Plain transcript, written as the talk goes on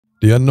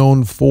the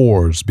unknown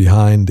force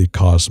behind the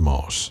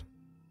cosmos.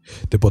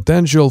 The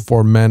potential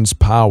for man's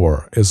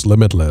power is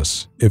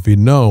limitless if he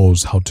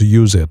knows how to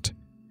use it.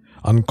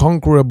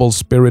 Unconquerable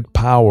spirit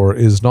power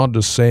is not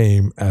the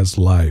same as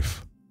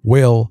life,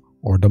 will,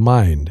 or the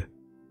mind.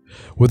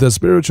 With a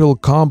spiritual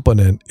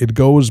component, it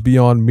goes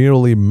beyond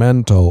merely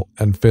mental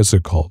and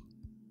physical.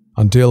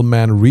 Until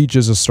man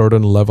reaches a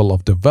certain level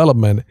of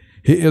development,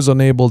 he is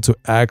unable to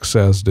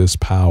access this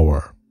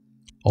power.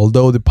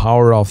 Although the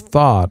power of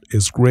thought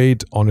is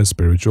great on a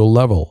spiritual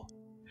level,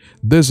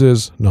 this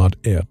is not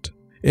it.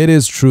 It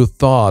is through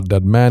thought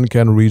that man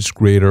can reach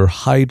greater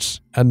heights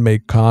and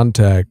make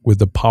contact with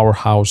the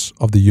powerhouse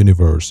of the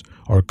universe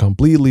or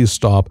completely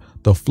stop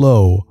the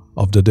flow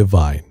of the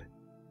divine.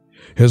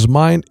 His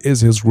mind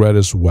is his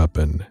greatest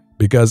weapon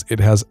because it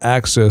has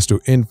access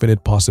to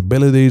infinite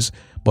possibilities,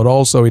 but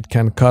also it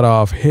can cut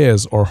off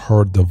his or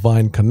her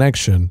divine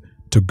connection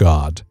to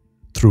God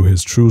through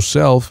his true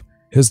self,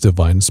 his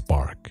divine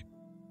spark.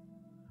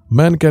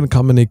 Man can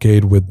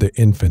communicate with the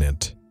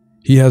infinite.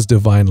 He has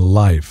divine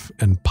life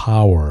and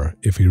power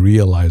if he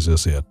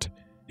realizes it.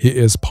 He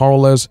is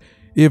powerless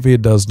if he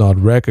does not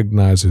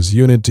recognize his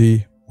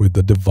unity with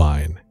the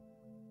divine.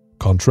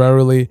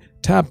 Contrarily,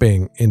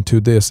 tapping into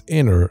this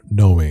inner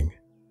knowing,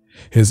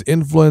 his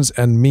influence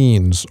and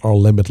means are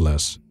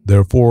limitless.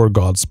 Therefore,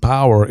 God's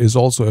power is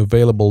also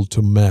available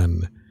to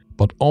men,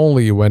 but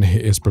only when he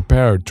is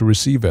prepared to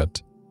receive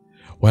it.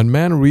 When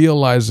man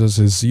realizes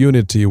his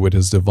unity with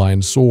his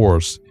divine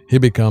source, he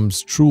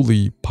becomes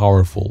truly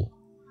powerful.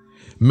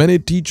 Many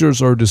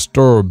teachers are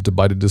disturbed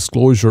by the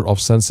disclosure of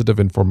sensitive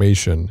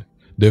information.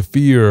 They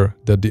fear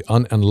that the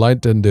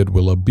unenlightened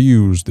will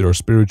abuse their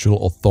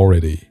spiritual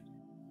authority.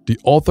 The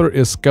author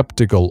is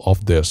skeptical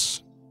of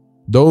this.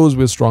 Those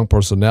with strong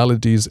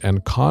personalities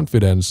and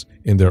confidence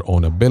in their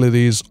own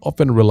abilities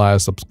often rely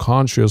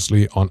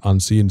subconsciously on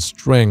unseen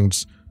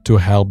strengths to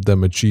help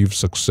them achieve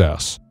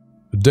success.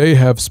 They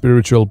have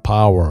spiritual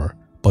power,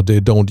 but they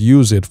don't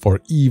use it for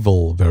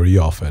evil very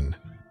often.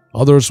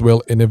 Others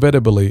will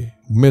inevitably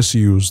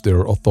misuse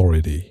their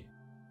authority.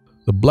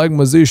 The black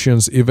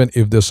magicians, even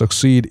if they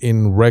succeed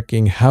in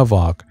wreaking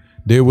havoc,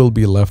 they will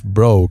be left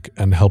broke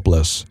and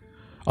helpless.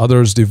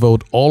 Others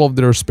devote all of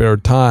their spare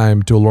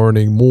time to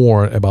learning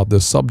more about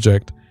this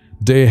subject.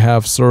 They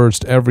have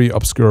searched every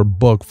obscure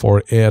book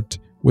for it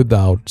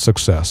without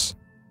success.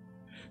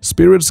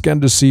 Spirits can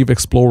deceive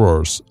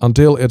explorers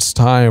until it's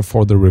time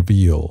for the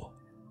reveal.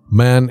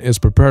 Man is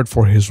prepared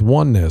for his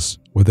oneness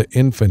with the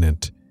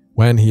infinite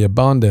when he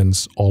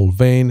abandons all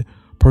vain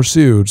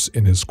pursuits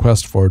in his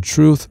quest for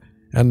truth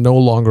and no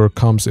longer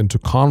comes into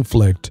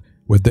conflict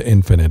with the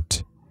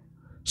infinite.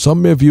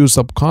 Some may view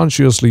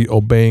subconsciously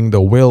obeying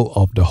the will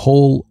of the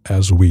whole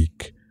as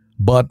weak,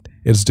 but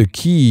it's the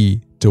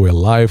key to a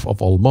life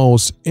of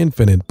almost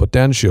infinite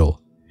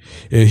potential.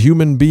 A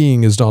human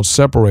being is not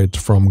separate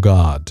from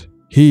God.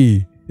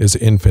 He is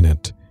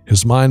infinite.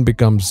 His mind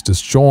becomes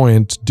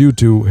disjointed due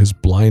to his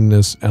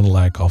blindness and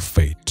lack of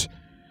faith.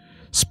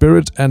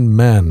 Spirit and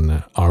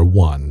man are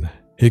one.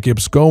 He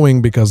keeps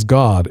going because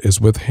God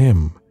is with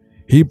him.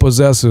 He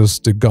possesses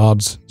the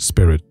God's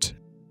spirit.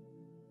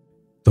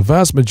 The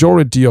vast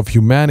majority of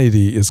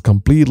humanity is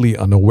completely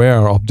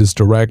unaware of this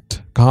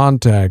direct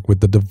contact with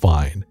the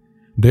divine.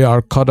 They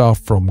are cut off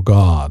from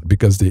God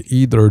because they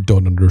either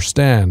don't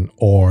understand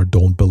or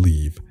don't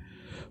believe.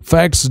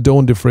 Facts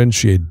don't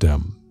differentiate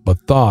them,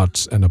 but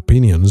thoughts and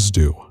opinions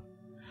do.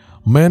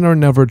 Men are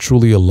never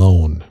truly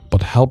alone,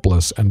 but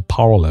helpless and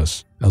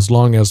powerless as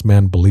long as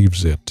man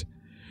believes it.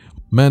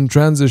 Man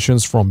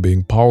transitions from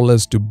being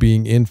powerless to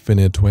being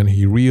infinite when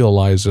he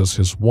realizes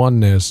his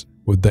oneness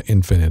with the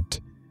infinite.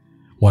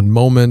 One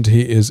moment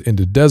he is in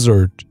the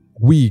desert,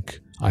 weak,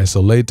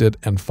 isolated,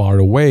 and far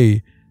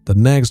away. The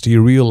next he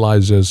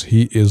realizes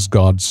he is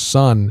God's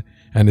son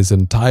and is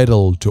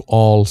entitled to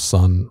all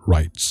son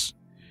rights.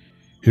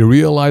 He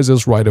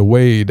realizes right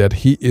away that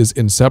he is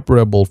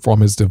inseparable from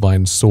his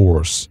divine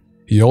source.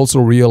 He also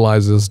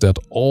realizes that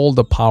all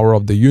the power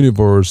of the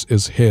universe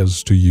is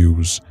his to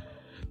use.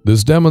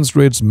 This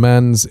demonstrates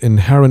man's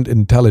inherent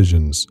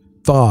intelligence.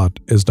 Thought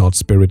is not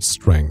spirit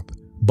strength,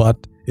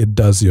 but it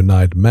does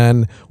unite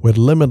man with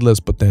limitless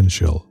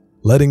potential.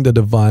 Letting the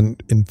divine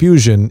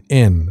infusion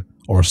in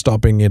or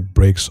stopping it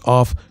breaks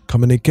off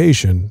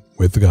communication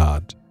with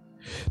God.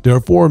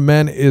 Therefore,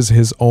 man is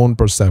his own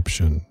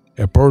perception.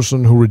 A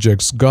person who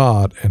rejects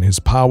God and his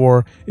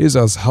power is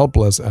as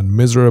helpless and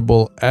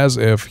miserable as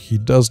if he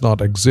does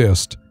not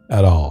exist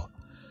at all.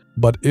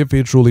 But if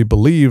he truly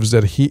believes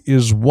that he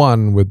is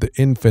one with the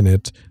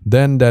infinite,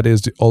 then that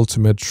is the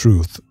ultimate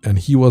truth, and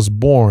he was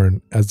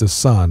born as the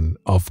Son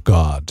of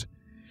God.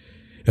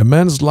 A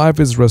man's life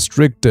is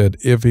restricted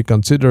if he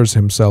considers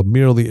himself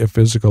merely a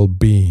physical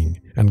being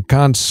and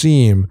can't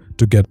seem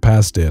to get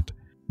past it.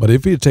 But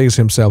if he takes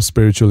himself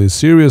spiritually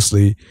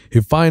seriously,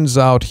 he finds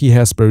out he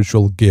has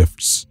spiritual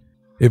gifts.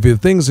 If he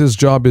thinks his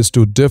job is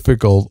too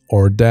difficult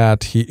or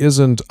that he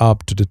isn't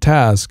up to the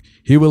task,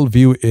 he will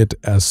view it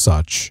as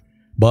such.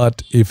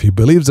 But if he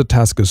believes the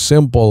task is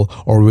simple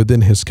or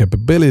within his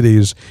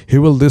capabilities, he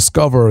will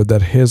discover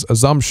that his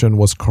assumption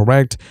was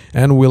correct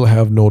and will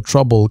have no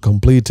trouble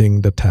completing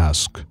the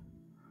task.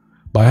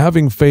 By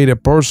having faith, a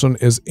person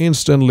is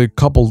instantly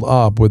coupled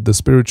up with the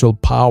spiritual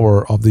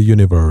power of the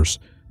universe,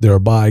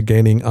 thereby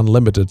gaining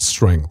unlimited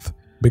strength.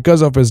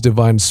 Because of his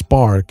divine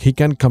spark, he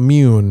can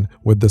commune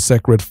with the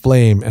sacred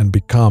flame and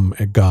become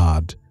a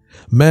god.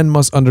 Man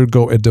must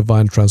undergo a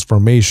divine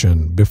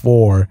transformation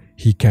before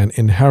he can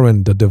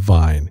inherit the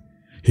divine.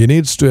 He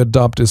needs to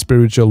adopt a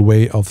spiritual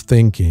way of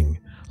thinking.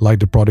 Like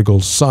the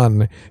prodigal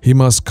son, he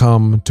must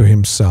come to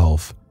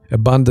himself,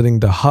 abandoning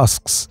the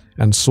husks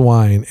and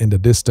swine in the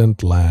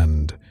distant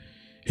land.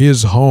 He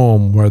is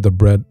home where the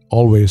bread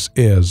always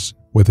is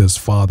with his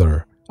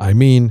Father. I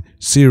mean,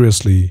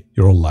 seriously,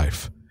 your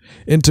life.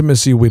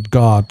 Intimacy with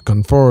God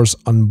confers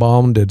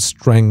unbounded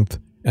strength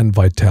and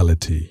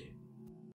vitality.